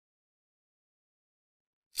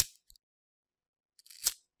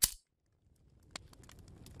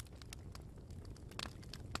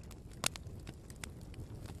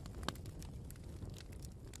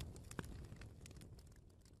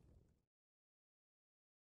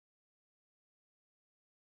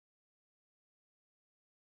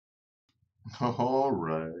All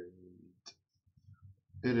right,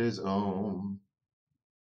 it is on.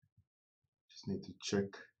 Just need to check.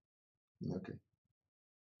 Okay.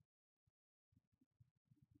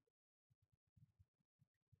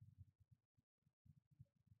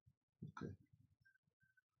 Okay.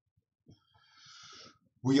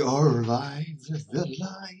 We are live. We're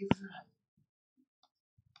live.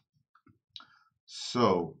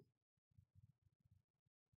 So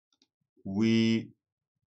we,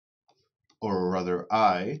 or rather,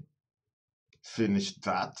 I finished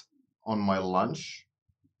that on my lunch.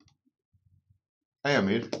 Hey,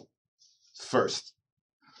 Amir. First,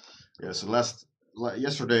 yeah. So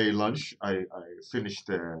yesterday lunch, I finished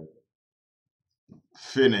the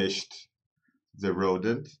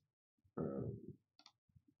rodent. Uh,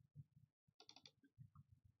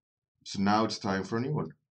 so now it's time for a new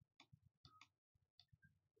one.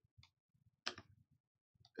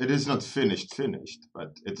 It is not finished,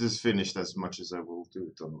 but it is finished as much as I will do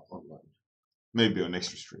it online. Maybe on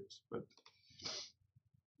extra streams, but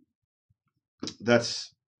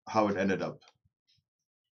that's how it ended up.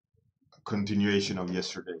 A continuation of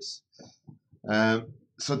yesterday's.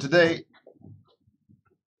 So today,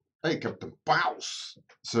 hey Captain Paus.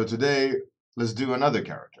 So today, let's do another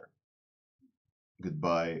character.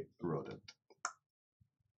 Goodbye, rodent.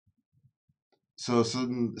 So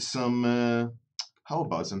how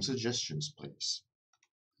about some suggestions, please?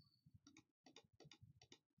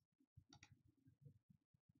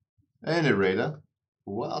 Hey, Nereida.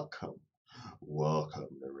 Welcome. Welcome,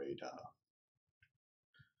 Nereida.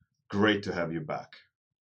 Great to have you back.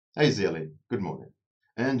 Hey, Zeli. Good morning.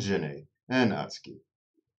 And Jenny. And Atsuki.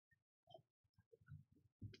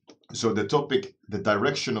 So the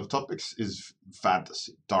direction of topics is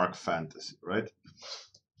fantasy, dark fantasy, right?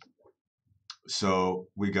 So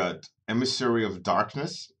we got Emissary of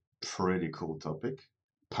Darkness, pretty cool topic.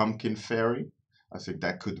 Pumpkin Fairy, I think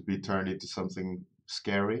that could be turned into something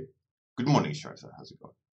scary. Good morning, Sharza. How's it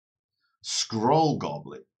going? Scroll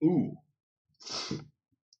Goblin. Ooh.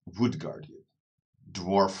 Wood Guardian.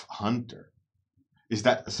 Dwarf Hunter. Is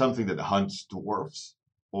that something that hunts dwarfs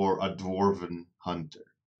or a dwarven hunter?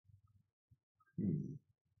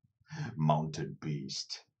 Mountain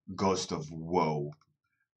Beast. Ghost of Woe.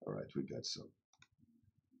 All right, we got some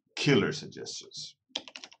killer suggestions.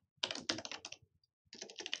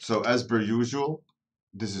 So as per usual,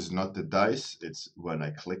 this is not the dice. It's when I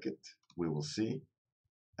click it, we will see.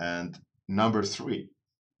 And number 3.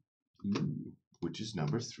 Ooh, which is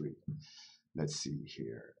number 3? Let's see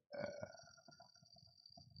here.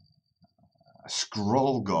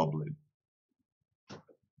 Scroll Goblin.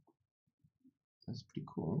 That's pretty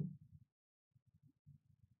cool.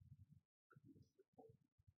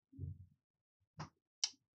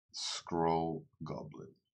 Scroll Goblin.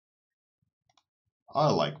 I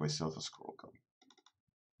like myself a Scroll Goblin.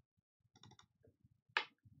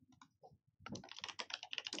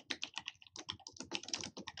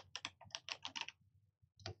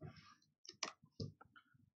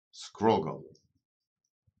 Scroll Goblin.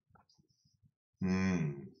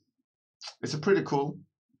 It's a pretty cool.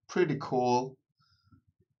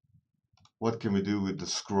 What can we do with the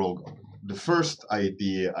Scroll Goblin? The first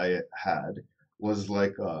idea I had was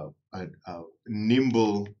like a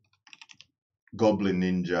nimble goblin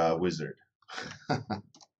ninja wizard.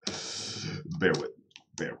 Bear with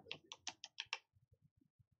me.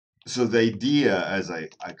 So the idea, as I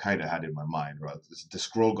kind of had in my mind, right, is the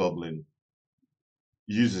Scroll Goblin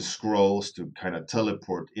uses scrolls to kind of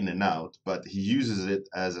teleport in and out, but he uses it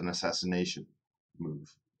as an assassination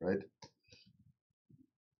move, right?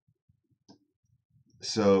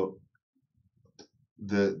 So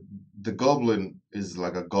the goblin is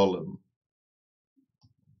like a golem.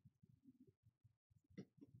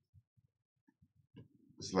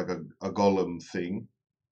 It's like a golem thing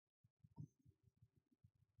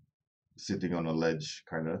sitting on a ledge,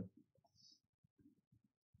 kind of.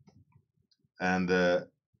 And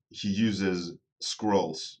he uses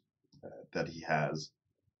scrolls that he has,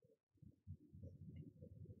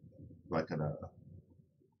 like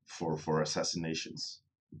for assassinations.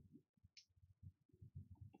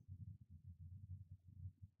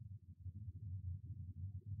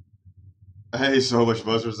 Hey, so much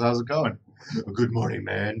buzzers, how's it going? Good morning,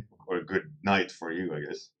 man, or good night for you, I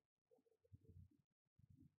guess.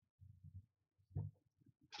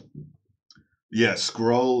 Yeah,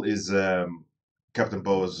 scroll is Captain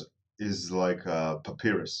Bowes is like a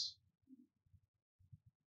papyrus,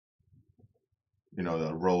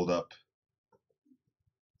 the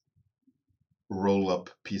roll up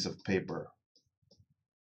piece of paper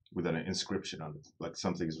with an inscription on it, like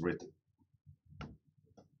something is written.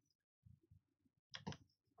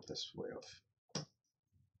 that's way off.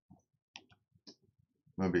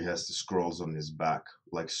 Maybe he has the scrolls on his back,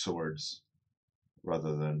 like swords,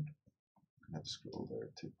 rather than have a scroll there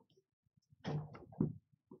too.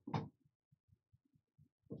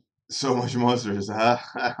 So much monsters, huh?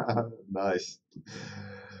 Nice.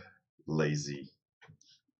 Lazy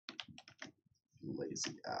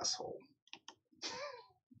asshole.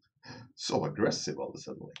 So aggressive all of a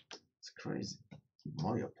sudden. It's crazy.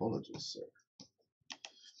 My apologies, sir.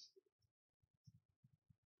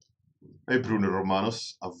 Hey, Bruno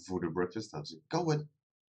Romanos of Voodoo Breakfast. How's it going?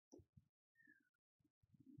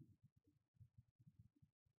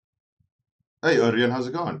 Hey, Örjan, how's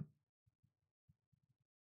it going?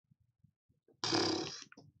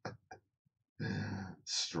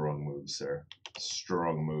 Strong move, sir.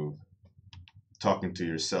 Strong move. Talking to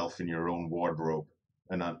yourself in your own wardrobe,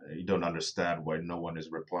 and you don't understand why no one is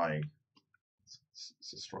replying.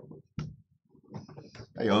 It's a strong move.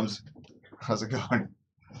 Hey, Holmes. How's it going?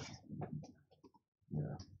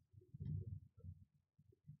 Yeah.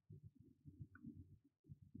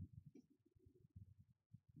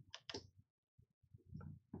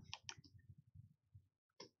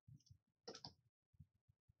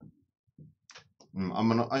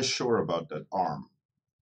 I'm unsure about that arm.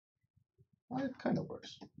 Well, it kind of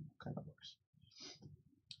works. Kind of works.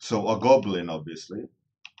 So a goblin, obviously.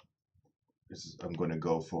 I'm going to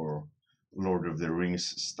go for Lord of the Rings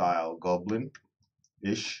style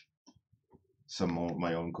goblin-ish. Some of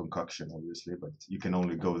my own concoction, obviously, but you can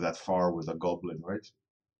only go that far with a goblin, right?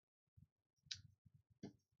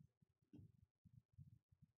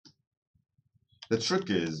 The trick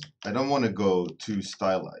is, I don't want to go too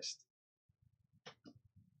stylized.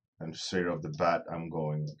 And straight off the bat, I'm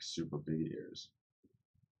going like super big ears.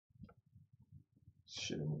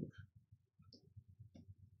 Shitty move.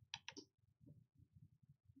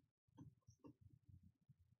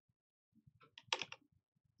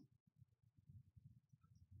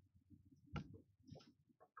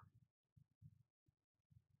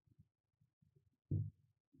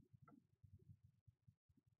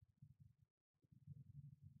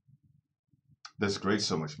 That's great,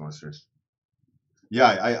 so much monsters. Yeah,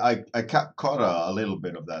 I caught a little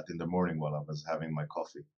bit of that in the morning while I was having my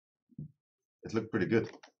coffee. It looked pretty good.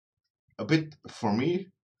 A bit, for me,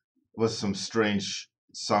 was some strange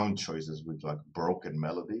sound choices with like broken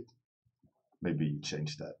melody. Maybe you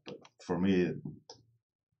change that, but for me,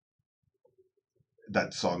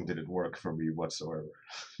 that song didn't work for me whatsoever.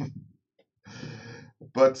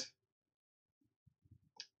 But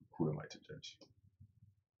who am I to judge?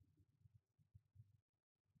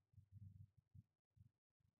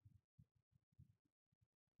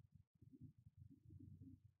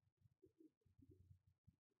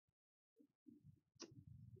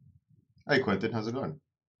 Hey Quentin, how's it going?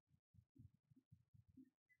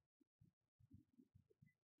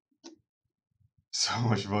 So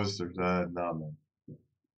much monsters. Nah, man.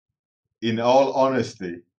 In all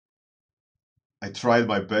honesty, I tried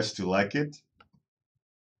my best to like it,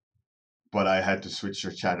 but I had to switch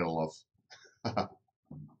your channel off.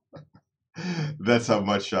 That's how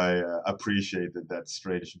much I appreciated that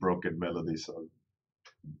strange broken melody song.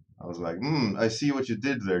 I was like, I see what you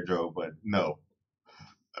did there, Joe, but no.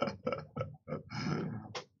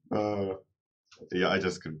 uh, yeah, I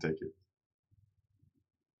just couldn't take it.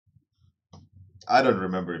 I don't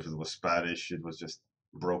remember if it was Spanish. It was just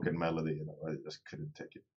broken melody. I just couldn't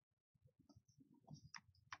take it.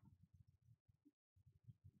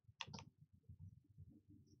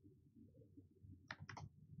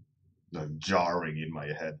 Like jarring in my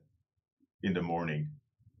head in the morning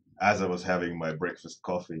as I was having my breakfast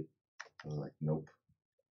coffee. I was like, nope.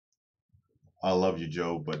 I love you,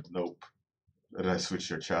 Joe, but nope. And I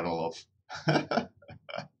switched your channel off.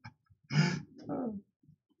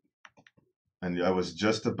 And I was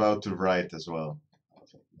just about to write as well. I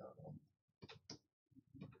was like, no,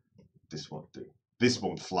 this won't do. This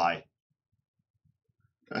won't fly.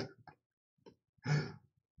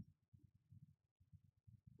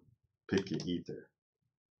 Picky eater.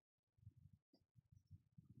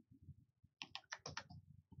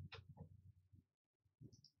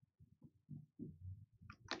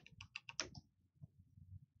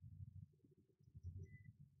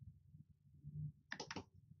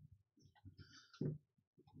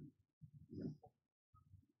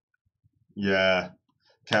 Yeah,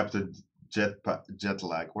 Captain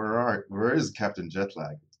Jetlag. Where is Captain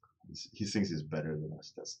Jetlag? He thinks he's better than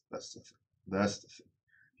us. That's the thing. That's the thing.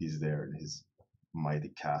 He's there in his mighty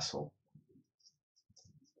castle.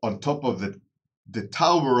 On top of the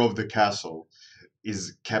tower of the castle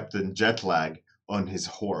is Captain Jetlag on his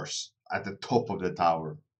horse at the top of the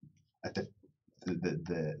tower, at the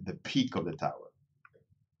the peak of the tower.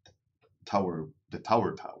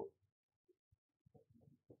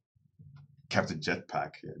 Captain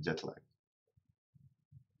Jetpack, yeah, jet lag.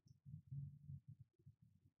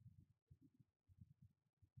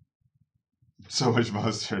 So much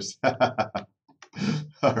monsters.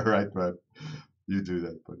 All right, man. You do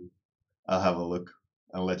that, buddy. I'll have a look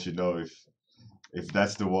and let you know if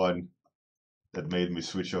that's the one that made me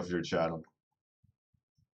switch off your channel.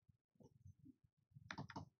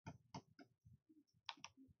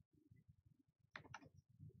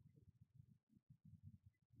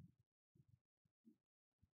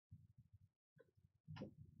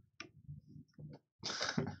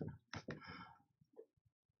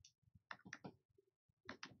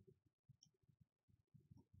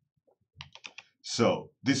 So,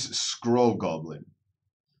 this Scroll Goblin,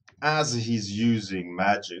 as he's using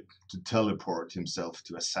magic to teleport himself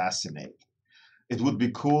to assassinate, it would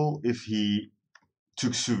be cool if he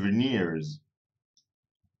took souvenirs.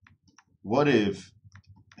 What if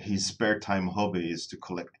his spare time hobby is to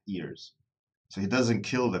collect ears? So he doesn't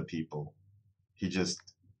kill the people. He just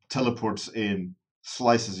teleports in,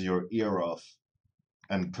 slices your ear off,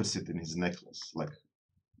 and puts it in his necklace, like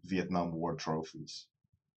Vietnam War trophies.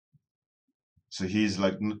 So he's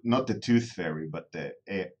like not the tooth fairy, but the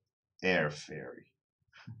air fairy,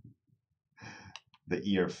 the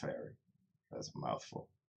ear fairy. That's a mouthful.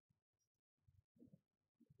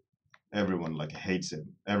 Everyone like hates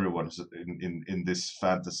him. Everyone in this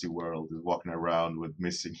fantasy world is walking around with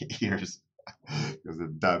missing ears because the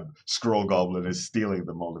damn Scroll Goblin is stealing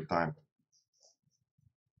them all the time.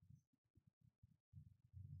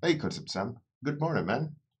 Hey, Kutsip Sam. Good morning,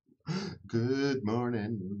 man. Good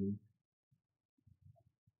morning.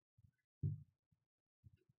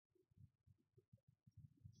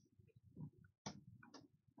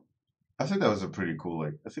 I think that was a pretty cool,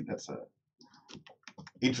 like, I think that's a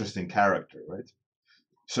interesting character, right?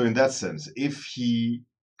 So in that sense, if he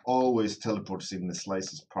always teleports in the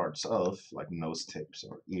slices parts of, like nose tips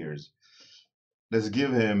or ears, let's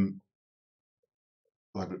give him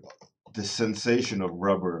like the sensation of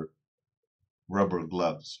rubber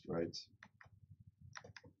gloves, right?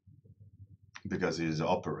 Because he's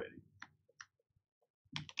operating.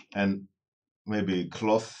 And maybe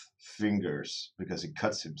cloth fingers because he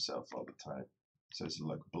cuts himself all the time. So it's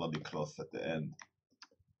like bloody cloth at the end.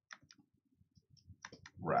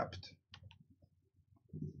 Wrapped.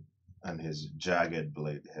 And his jagged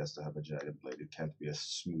blade has to have a jagged blade. It can't be a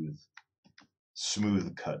smooth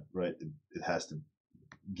cut, right? It has to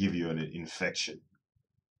give you an infection.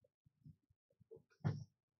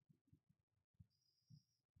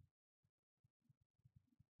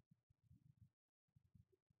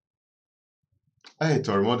 Hey,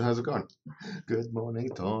 Tormod, how's it going? Good morning,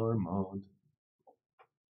 Tormod.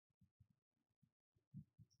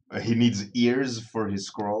 He needs ears for his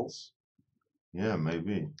scrolls? Yeah,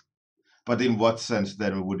 maybe. But in what sense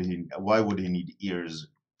then would he? Why would he need ears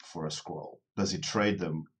for a scroll? Does he trade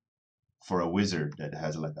them for a wizard that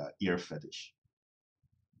has like a ear fetish?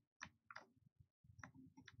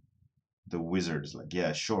 The wizard's like,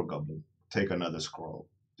 yeah, sure, Goblin. Take another scroll.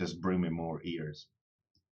 Just bring me more ears.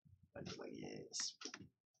 And he's like, yes.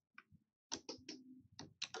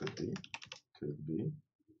 Could be. Could be.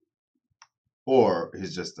 Or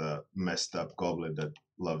he's just a messed up goblin that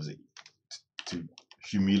loves it to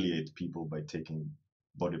humiliate people by taking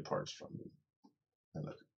body parts from them. And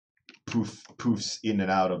like poofs in and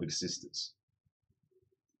out of existence.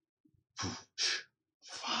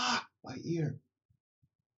 Fuck, my ear.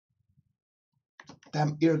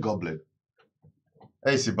 Damn ear goblin.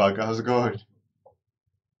 Hey, Sibaka, how's it going?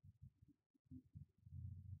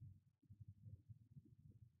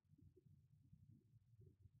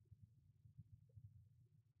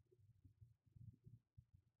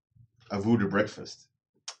 A voodoo breakfast.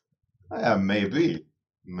 Yeah, maybe.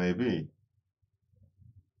 Maybe.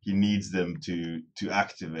 He needs them to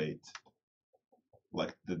activate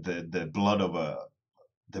like the blood of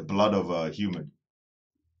a human.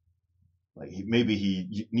 Like maybe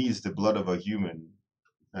he needs the blood of a human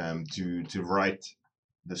to write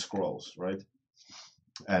the scrolls, right?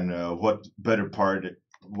 And what better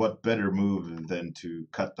move than to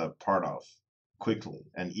cut that part off quickly?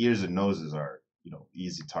 And ears and noses are,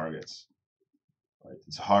 easy targets, right?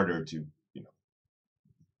 It's harder to,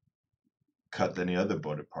 cut any other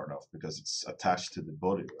body part off because it's attached to the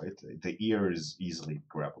body, right? The ear is easily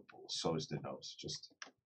grabbable, so is the nose. Just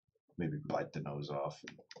maybe bite the nose off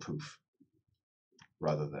and poof,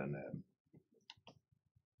 rather than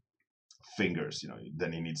fingers.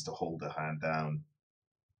 Then he needs to hold the hand down.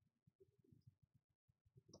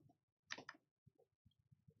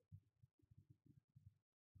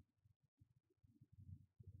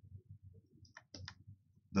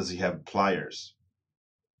 Does he have pliers?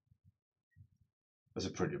 That's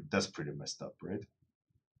pretty messed up, right?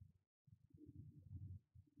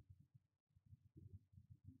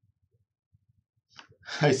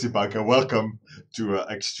 Hi Sibaka, welcome to an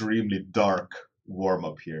extremely dark warm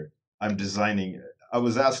up here. I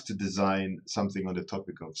was asked to design something on the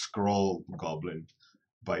topic of Scroll Goblin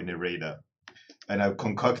by Nereida, and I've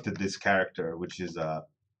concocted this character, which is a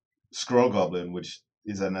Scroll Goblin, which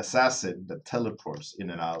is an assassin that teleports in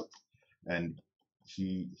and out, and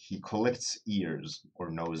he collects ears or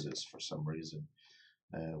noses for some reason.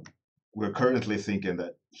 Uh, we're currently thinking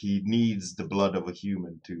that he needs the blood of a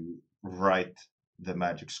human to write the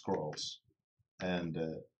magic scrolls, and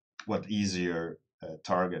what easier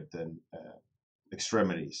target than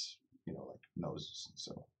extremities, like noses.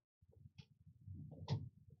 So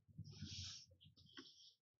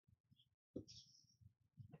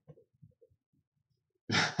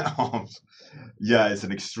yeah, it's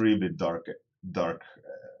an extremely dark,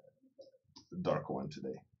 dark one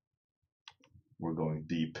today. We're going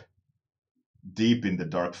deep in the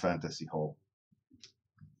dark fantasy hole.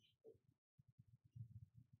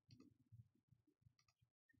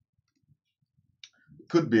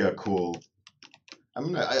 Could be a cool. I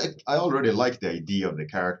mean, I already like the idea of the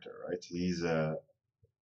character, right?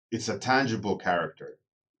 It's a tangible character,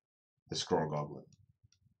 the Scroll Goblin.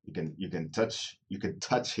 You can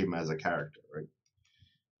touch him as a character, right?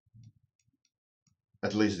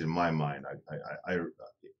 At least in my mind,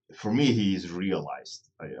 for me, he's realized.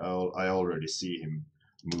 I already see him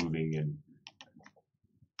moving and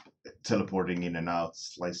teleporting in and out,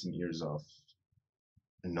 slicing ears off,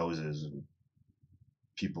 and noses, and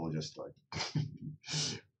people just like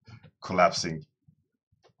collapsing.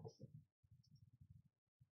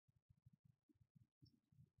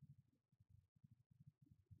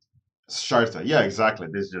 Sharta, yeah, exactly.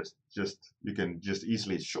 This just you can just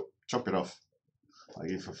easily chop it off.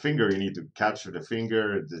 Like if a finger, you need to capture the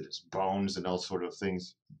finger. There's bones and all sort of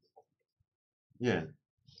things. Yeah,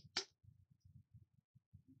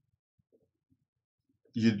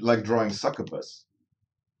 you like drawing succubus?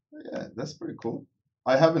 Yeah, that's pretty cool.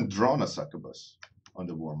 I haven't drawn a succubus on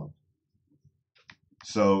the warm up.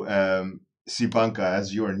 So, Sibanka,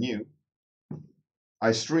 as you are new,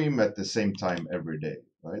 I stream at the same time every day,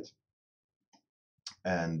 right?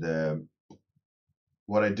 And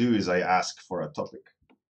what I do is I ask for a topic,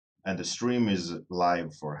 and the stream is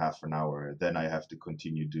live for half an hour. Then I have to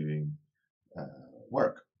continue doing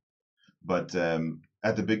work. But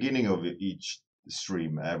at the beginning of each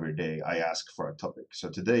stream every day, I ask for a topic. So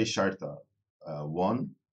today, Sharta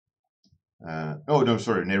won. Oh no,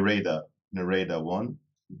 sorry, Nereida won.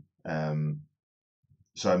 Um,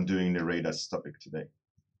 so I'm doing Nereida's topic today.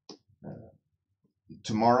 Uh,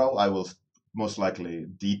 Tomorrow I will most likely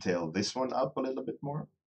detail this one up a little bit more.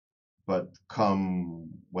 But come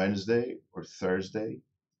Wednesday or Thursday,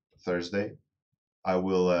 I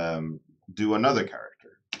will do another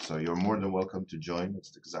character. So you're more than welcome to join.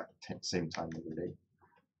 It's the exact same time every day.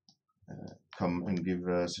 Come and give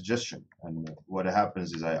a suggestion. And what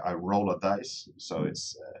happens is I roll a dice, so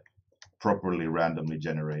it's properly randomly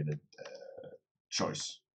generated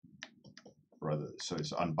choice, rather. So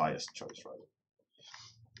it's unbiased choice, rather,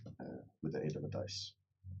 with the 8 of a dice.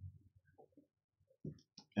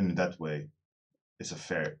 And in that way, it's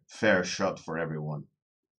a fair shot for everyone.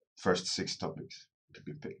 First 6 topics to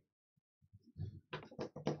be picked.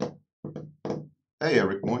 Hey,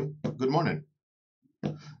 Eric Moy. Good morning.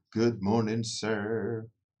 Good morning, sir.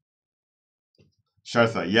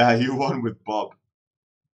 Shartha, yeah, you won with Bob.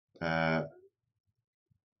 Uh,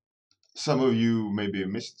 some of you maybe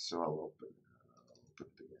missed, so I'll open it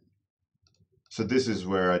again. So this is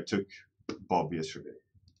where I took Bob yesterday.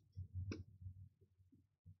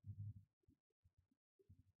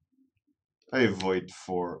 I void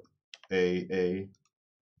for AA.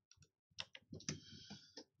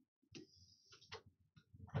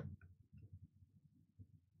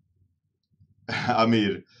 I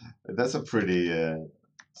mean, that's a pretty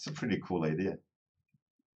cool idea.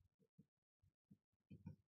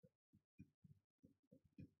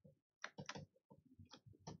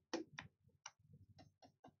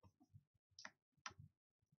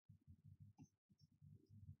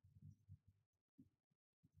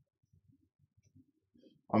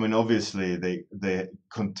 I mean, obviously they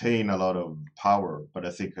contain a lot of power, but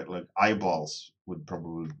I think like eyeballs would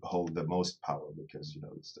probably hold the most power because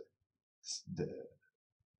it's the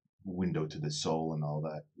window to the soul and all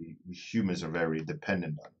that. Humans are very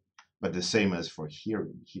dependent on it. But the same as for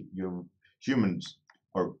hearing, humans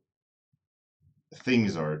or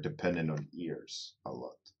things are dependent on ears a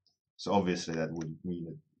lot. So obviously that would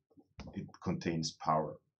mean it contains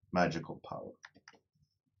power. magical power.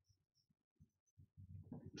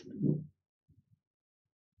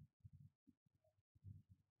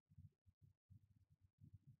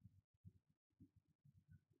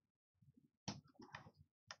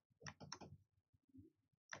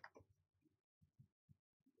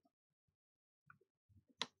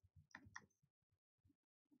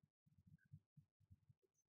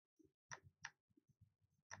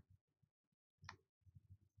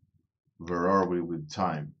 Where are we with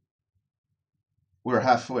time? We're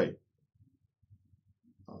halfway.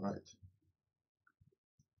 All right.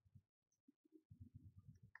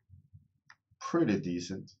 Pretty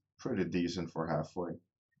decent. Pretty decent for halfway.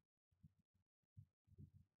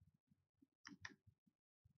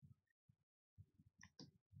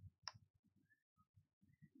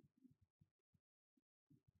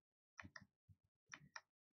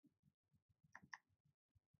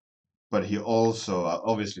 But he also,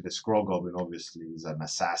 obviously, the Scroll Goblin obviously is an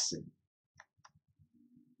assassin.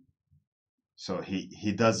 So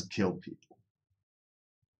he does kill people.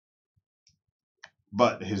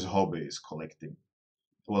 But his hobby is collecting.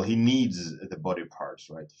 Well, he needs the body parts,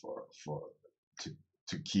 right,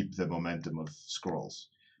 to keep the momentum of scrolls.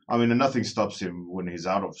 I mean, nothing stops him when he's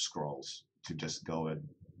out of scrolls to just go and,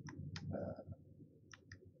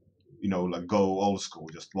 like go old school,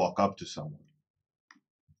 just walk up to someone.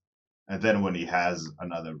 And then when he has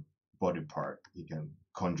another body part, he can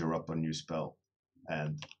conjure up a new spell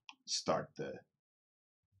and start it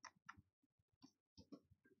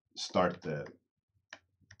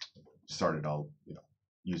all,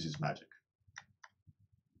 use his magic.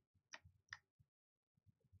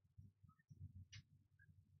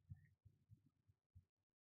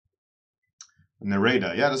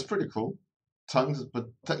 Nereida, yeah, that's pretty cool. Tongues, but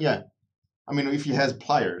yeah, I mean, if he has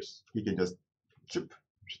pliers, he can just chip.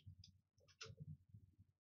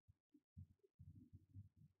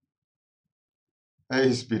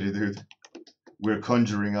 Hey, Speedy Dude, we're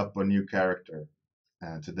conjuring up a new character.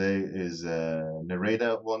 Today is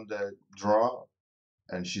Nereida won the draw,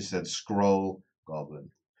 and she said Scroll Goblin.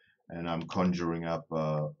 And I'm conjuring up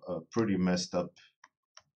a pretty messed up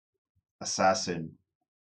assassin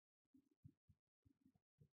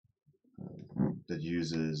that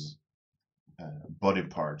uses body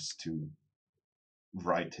parts to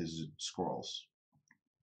write his scrolls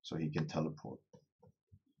so he can teleport.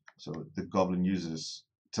 So the goblin uses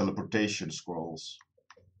teleportation scrolls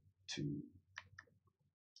to,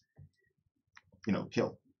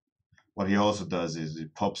 kill. What he also does is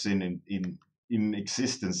it pops in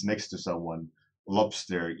existence next to someone, lops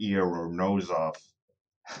their ear or nose off,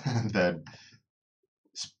 and then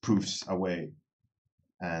poofs away,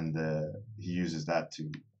 and he uses that to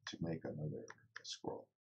make another scroll.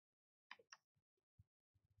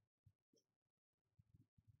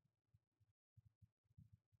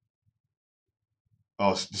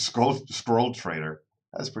 Oh, scroll trader.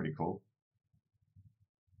 That's pretty cool.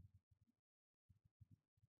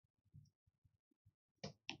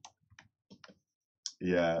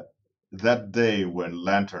 Yeah, that day when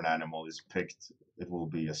Lantern Animal is picked, it will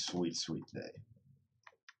be a sweet, sweet day.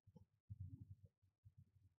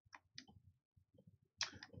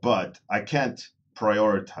 But I can't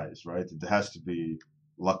prioritize, right? It has to be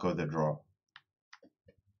luck of the draw.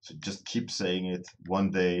 So just keep saying it. One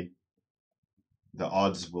day, the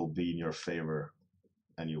odds will be in your favor,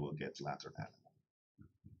 and you will get Lantern Animal.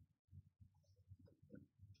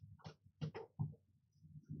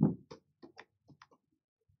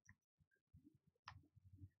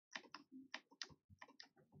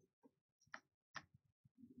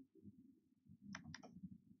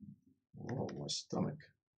 Oh, my stomach.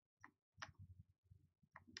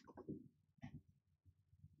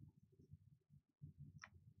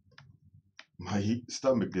 My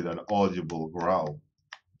stomach did an audible growl.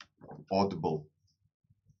 Audible.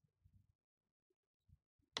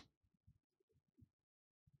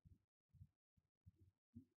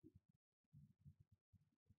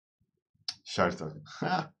 Sharta.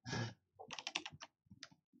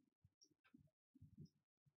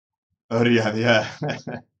 Örjan, yeah.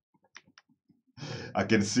 I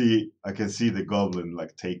can see the goblin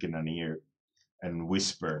like taking an ear and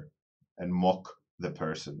whisper and mock the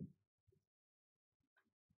person.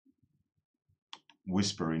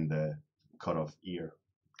 Whisper in the cut off ear.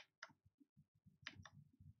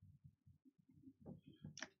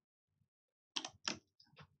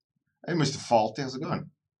 Hey, Mr. Faulty, how's it going?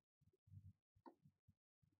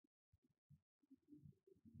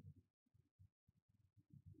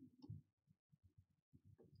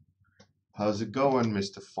 How's it going,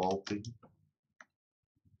 Mr. Faulty?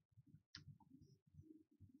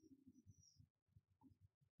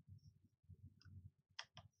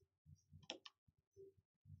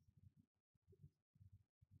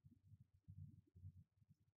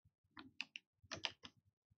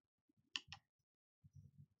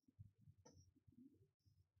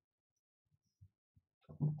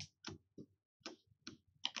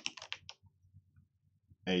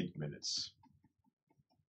 8 minutes.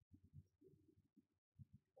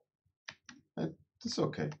 It's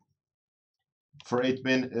okay. For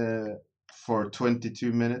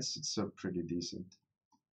 22 minutes, it's a pretty decent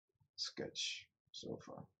sketch so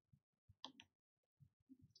far.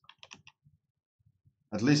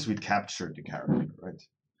 At least we captured the character, right?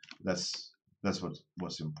 That's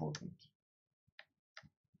what's important.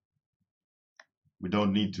 We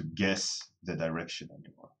don't need to guess the direction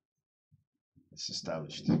anymore. It's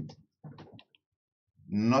established.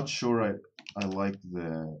 Not sure I like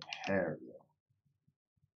the hair though.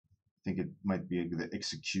 I think it might be the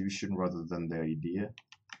execution rather than the idea.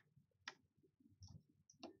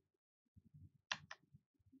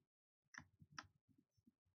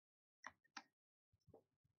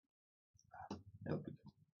 It'll be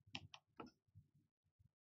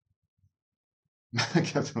good.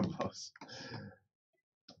 Captain Boss.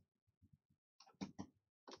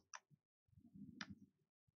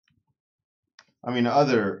 I mean,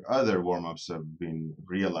 other warm-ups have been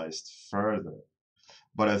realized further,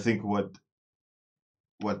 but I think what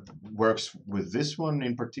works with this one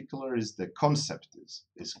in particular is the concept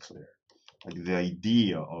is clear, like the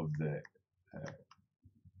idea of the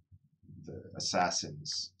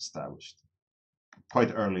assassins established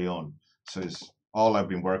quite early on. So it's all I've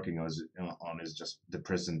been working on is just the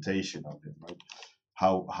presentation of it, right?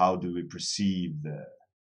 How do we perceive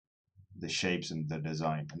the shapes and the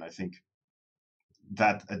design? And I think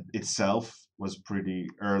that itself was pretty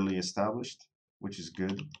early established, which is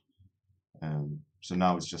good. So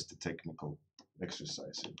now it's just a technical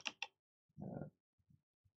exercise.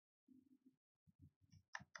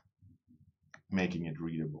 Making it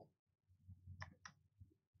readable.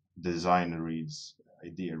 Design reads,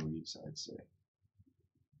 idea reads, I'd say,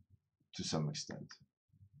 to some extent,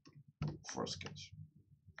 for a sketch.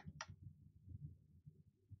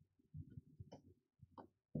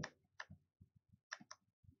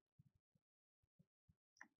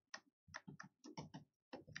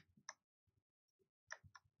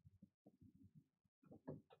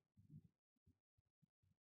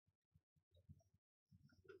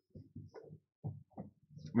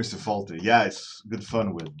 Mr. Faulty, yeah, it's good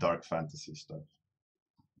fun with dark fantasy stuff.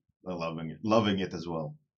 I'm loving it as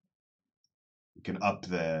well. You can up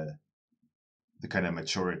the kind of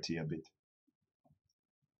maturity a bit,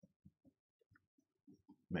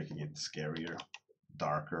 making it scarier,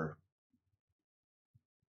 darker.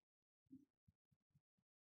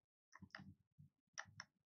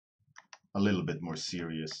 A little bit more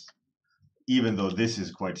serious. Even though this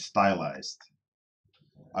is quite stylized,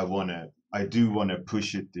 I do wanna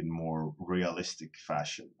push it in more realistic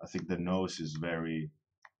fashion. I think the nose is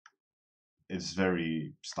it's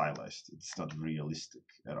very stylized. It's not realistic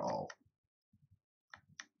at all.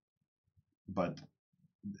 But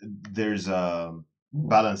there's a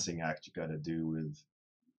balancing act you gotta do with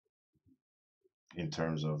in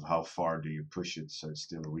terms of how far do you push it so it's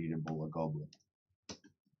still readable, a goblin.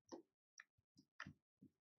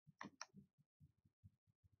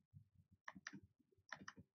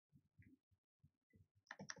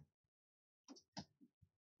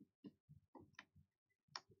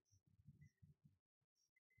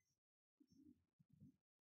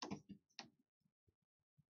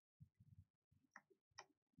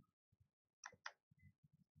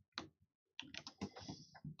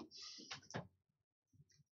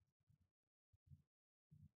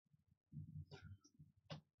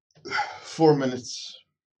 Four minutes.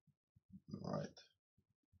 All right.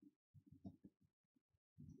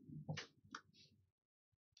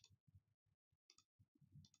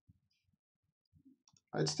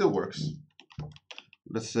 It still works.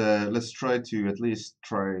 Let's try to at least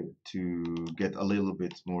try to get a little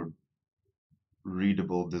bit more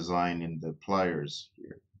readable design in the pliers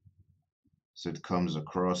here, so it comes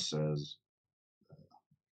across as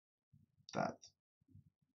that,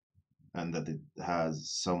 and that it has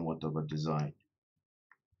somewhat of a design,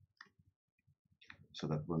 so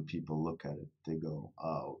that when people look at it, they go,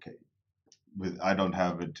 "Oh, okay." I don't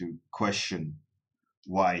have it to question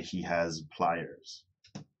why he has pliers.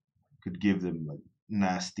 Could give them like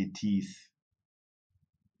nasty teeth.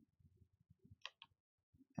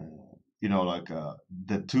 You know, like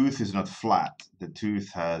the tooth is not flat. The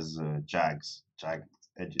tooth has jagged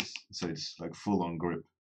edges, so it's like full on grip,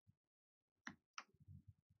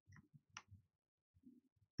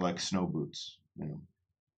 like snow boots. You know,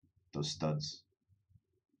 those studs.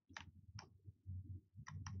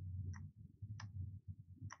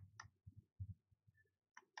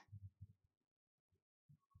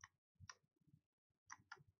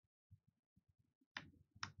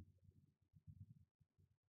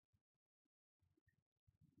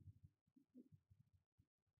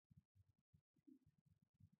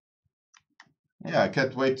 Yeah, I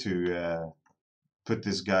can't wait to put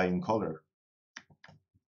this guy in color.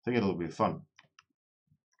 I think it'll be fun.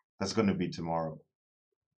 That's going to be tomorrow.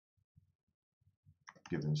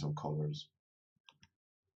 Give him some colors.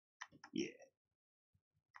 Yeah,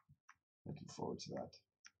 looking forward to that.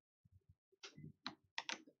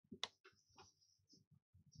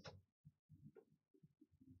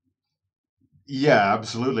 Yeah,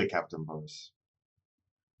 absolutely, Captain Boris.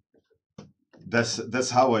 That's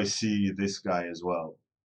how I see this guy as well.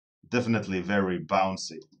 Definitely very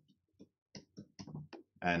bouncy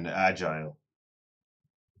and agile,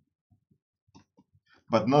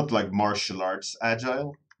 but not like martial arts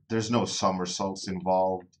agile. There's no somersaults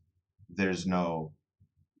involved. There's no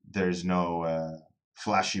there's no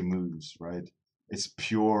flashy moves, right? It's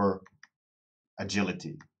pure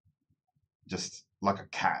agility, just like a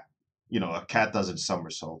cat. You know, a cat doesn't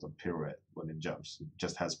somersault or pirouette when it jumps. It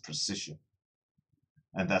just has precision,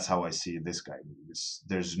 and that's how I see this guy.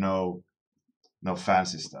 There's no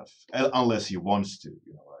fancy stuff unless he wants to,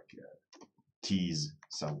 you know, like tease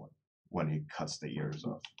someone when he cuts the ears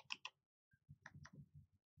off.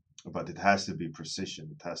 But it has to be precision.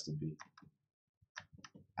 It has to be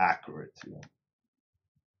accurate. You know,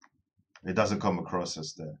 it doesn't come across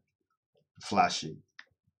as the flashy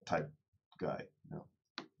type guy. You know,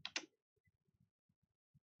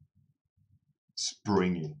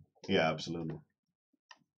 springy. Yeah, absolutely.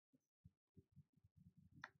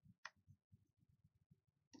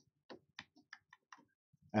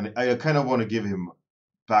 And I kind of want to give him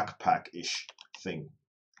backpack-ish thing.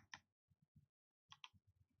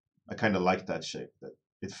 I kind of like that shape. That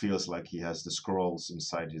it feels like he has the scrolls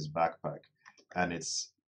inside his backpack, and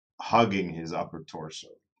it's hugging his upper torso.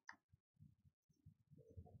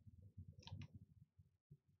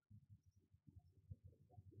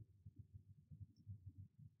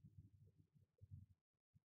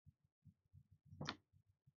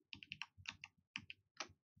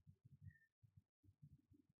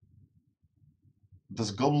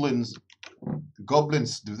 Does goblins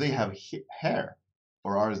do they have hair,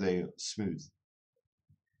 or are they smooth?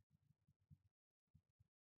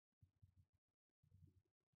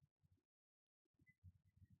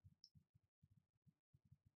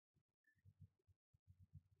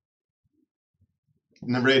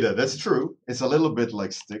 Nereida, that's true. It's a little bit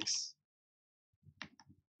like sticks.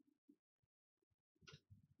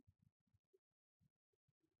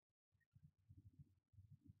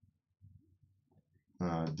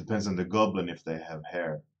 Depends on the goblin if they have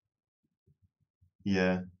hair.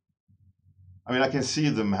 Yeah, I mean I can see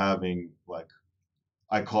them having like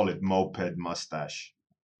I call it moped mustache.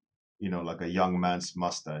 You know, like a young man's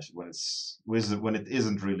mustache when it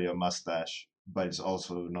isn't really a mustache, but it's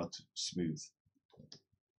also not smooth.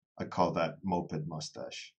 I call that moped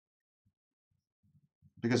mustache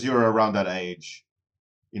because you're around that age.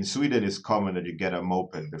 In Sweden, it's common that you get a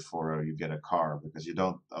moped before you get a car because you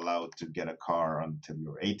don't allow to get a car until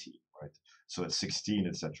you're 18, right? So at 16,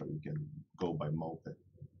 etc., you can go by moped.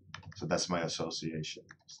 So that's my association.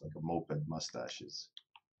 It's like a moped mustache is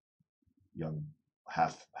young,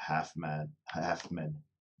 half man, half men.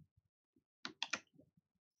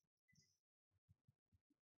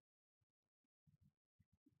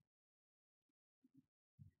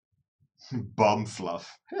 Bum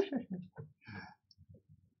fluff.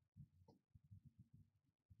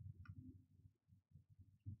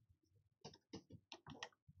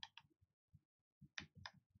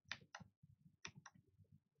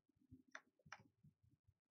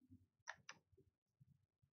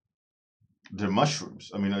 The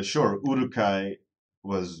mushrooms. I mean, sure, urukai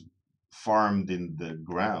was farmed in the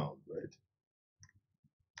ground, right?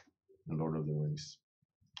 In Lord of the Rings.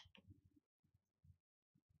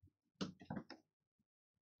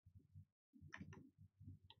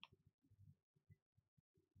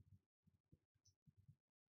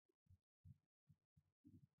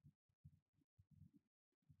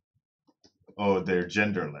 Oh, they're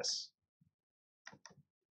genderless.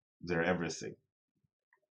 They're everything.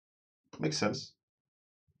 Makes sense.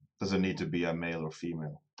 Doesn't need to be a male or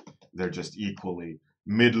female. They're just equally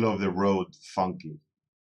middle of the road funky.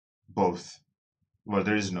 Both. Well,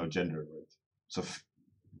 there is no gender, right? So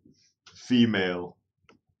female,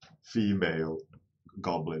 female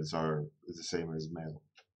goblins are the same as male.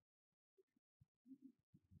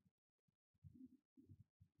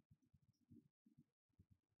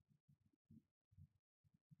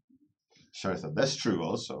 Shartha, that's true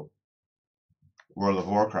also. World of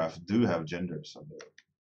Warcraft do have genders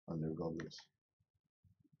on their goblins.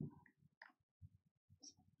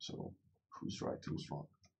 So who's right, who's wrong?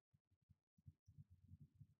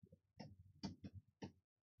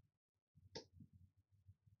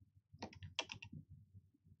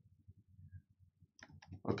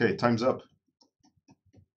 Okay, time's up.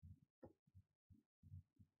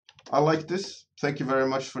 I like this. Thank you very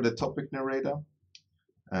much for the topic, Nereida.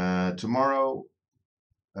 Tomorrow,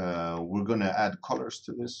 we're gonna add colors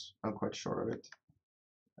to this. I'm quite sure of it.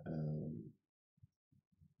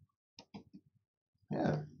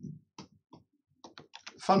 Yeah,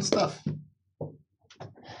 fun stuff.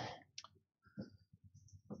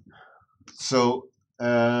 So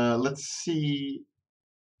let's see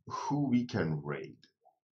who we can raid.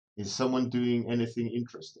 Is someone doing anything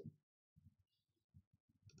interesting?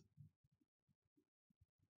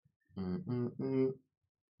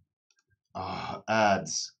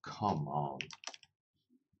 Ads. Come on.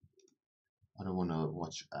 I don't want to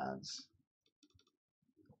watch ads.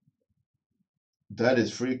 That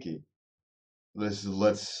is freaky. Let's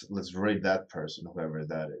raid that person, whoever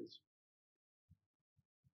that is.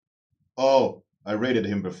 Oh, I rated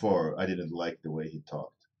him before. I didn't like the way he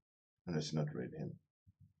talked. And let's not raid him.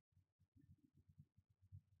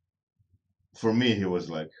 For me, he was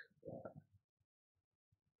like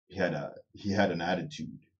he had an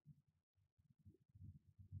attitude.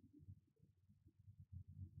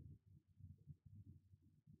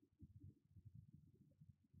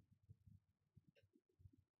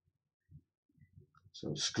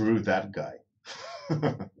 So screw that guy.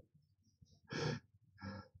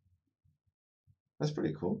 That's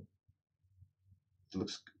pretty cool. It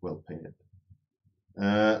looks well painted.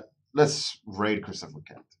 Let's raid Christopher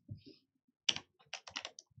Kent.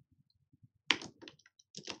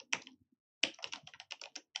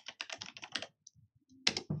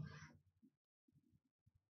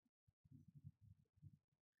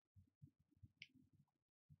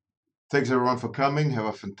 Thanks everyone for coming. Have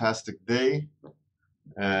a fantastic day.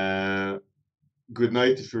 Good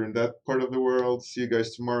night if you're in that part of the world. See you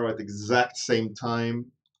guys tomorrow at the exact same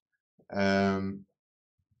time.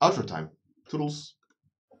 Outro time. Toodles.